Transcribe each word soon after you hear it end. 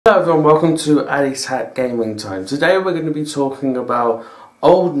Hello everyone, welcome to ADISHATTV Gaming Time. Today we're going to be talking about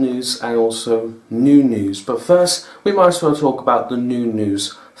old news and also new news. But first, we might as well talk about the new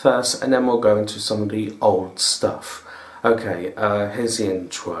news first, and then we'll go into some of the old stuff. Okay, here's the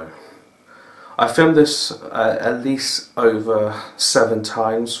intro. I filmed this at least over 7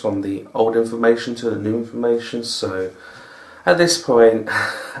 times from the old information to the new information, so at this point,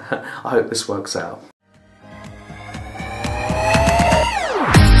 I hope this works out.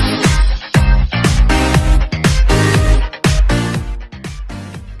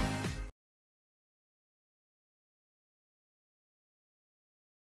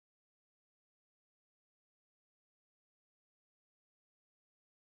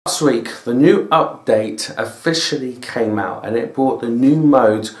 Last week, the new update officially came out and it brought the new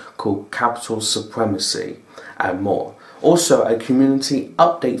mode called Capital Supremacy and more. Also, a community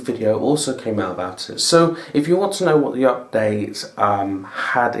update video also came out about it. So if you want to know what the update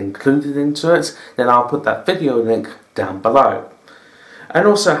had included into it, then I'll put that video link down below. And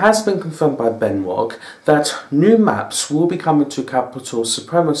also, it has been confirmed by Benwog that new maps will be coming to Capital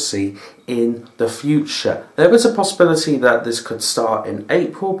Supremacy in the future. There is a possibility that this could start in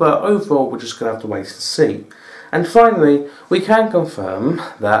April, but overall we're just going to have to wait and see. And finally, we can confirm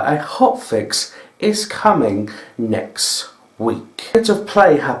that a hotfix is coming next week. A bit of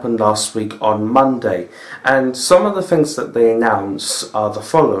play happened last week on Monday, and some of the things that they announced are the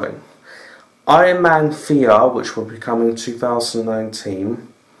following. Iron Man VR, which will be coming in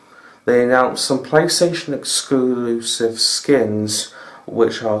 2019. They announced some PlayStation exclusive skins,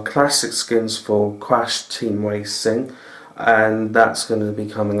 which are classic skins for Crash Team Racing, and that's going to be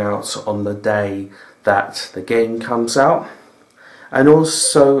coming out on the day that the game comes out. And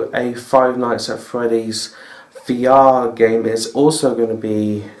also a Five Nights at Freddy's VR game is also going to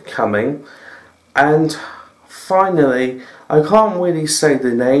be coming. And finally, I can't really say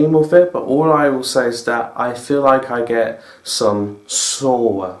the name of it, but all I will say is that I feel like I get some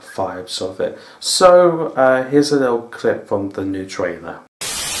Saw vibes of it. So here's a little clip from the new trailer.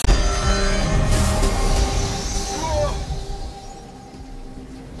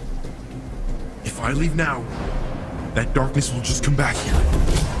 If I leave now, that darkness will just come back here.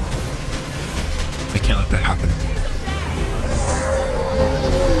 I can't let that happen.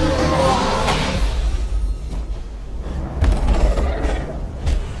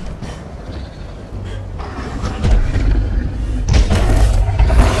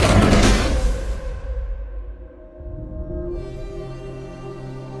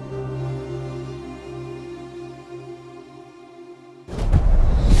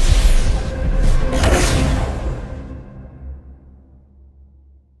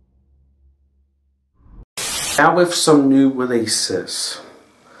 Now with some new releases.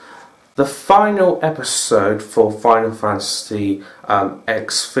 The final episode for Final Fantasy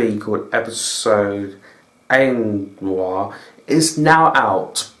XV, called episode Noir, is now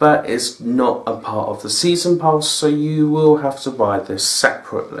out, but it's not a part of the season pass, so you will have to buy this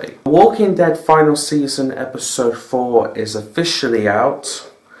separately. Walking Dead Final Season episode 4 is officially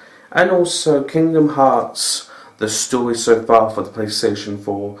out, and also Kingdom Hearts The Story So Far for the PlayStation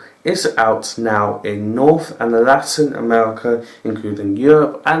 4 is out now in North and Latin America, including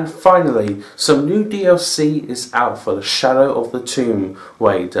Europe. And finally, some new DLC is out for the Shadow of the Tomb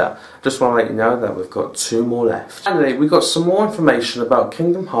Raider. Just want to let you know that we've got 2 more left. Finally, we got some more information about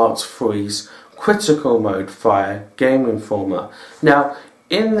Kingdom Hearts 3's Critical Mode via Game Informer. Now,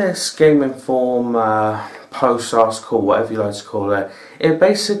 in this Game Informer post, article, whatever you like to call it, it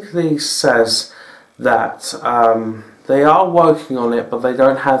basically says that they are working on it, but they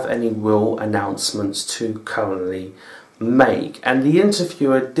don't have any real announcements to currently make. And the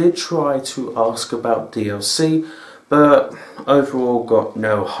interviewer did try to ask about DLC, but overall got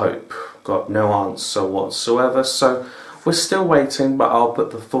no hope, got no answer whatsoever. So we're still waiting, but I'll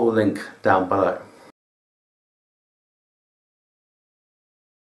put the full link down below.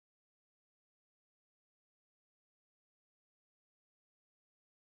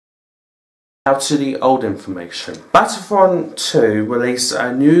 Now to the old information. Battlefront 2 released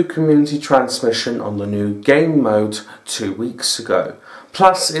a new community transmission on the new game mode 2 weeks ago.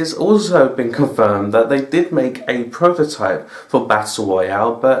 Plus, it's also been confirmed that they did make a prototype for Battle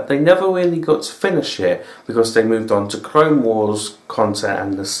Royale, but they never really got to finish it because they moved on to Clone Wars content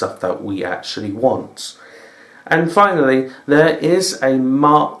and the stuff that we actually want. And finally, there is a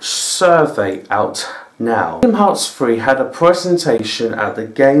March survey out now. Kingdom Hearts 3 had a presentation at the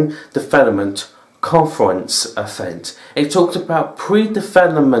Game Development Conference event. It talked about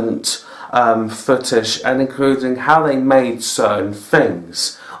pre-development footage and including how they made certain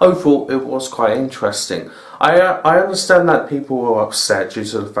things. Overall, it was quite interesting. I understand that people were upset due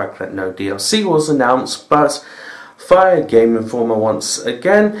to the fact that no DLC was announced, but via Game Informer once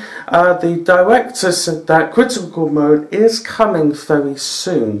again, the director said that critical mode is coming very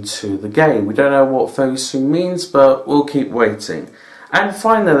soon to the game. We don't know what very soon means, but we'll keep waiting. And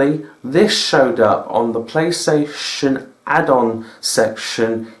finally, this showed up on the PlayStation add-on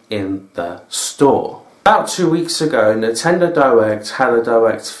section in the store. About 2 weeks ago, Nintendo Direct had a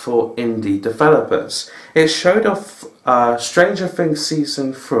direct for indie developers. It showed off Stranger Things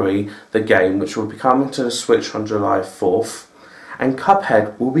Season 3, the game, which will be coming to the Switch on July 4th, and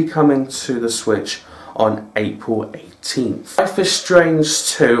Cuphead will be coming to the Switch on April 18th. Life is Strange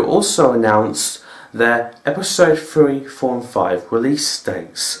 2 also announced their Episode 3, 4 and 5 release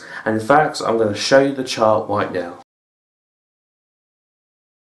dates, and in fact I'm going to show you the chart right now.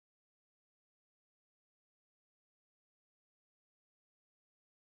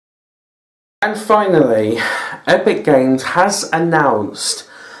 And finally, Epic Games has announced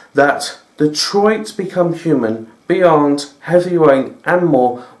that Detroit Become Human, Beyond, Heavy Rain and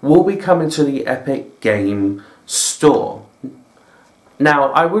more will be coming to the Epic Game Store.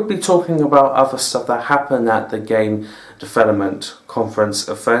 Now, I would be talking about other stuff that happened at the Game Development Conference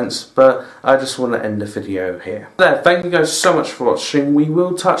events, but I just want to end the video here. Thank you guys so much for watching. We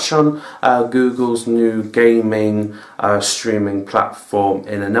will touch on Google's new gaming streaming platform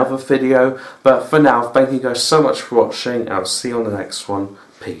in another video, but for now, thank you guys so much for watching. I'll see you on the next one.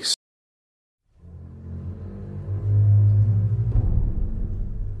 Peace.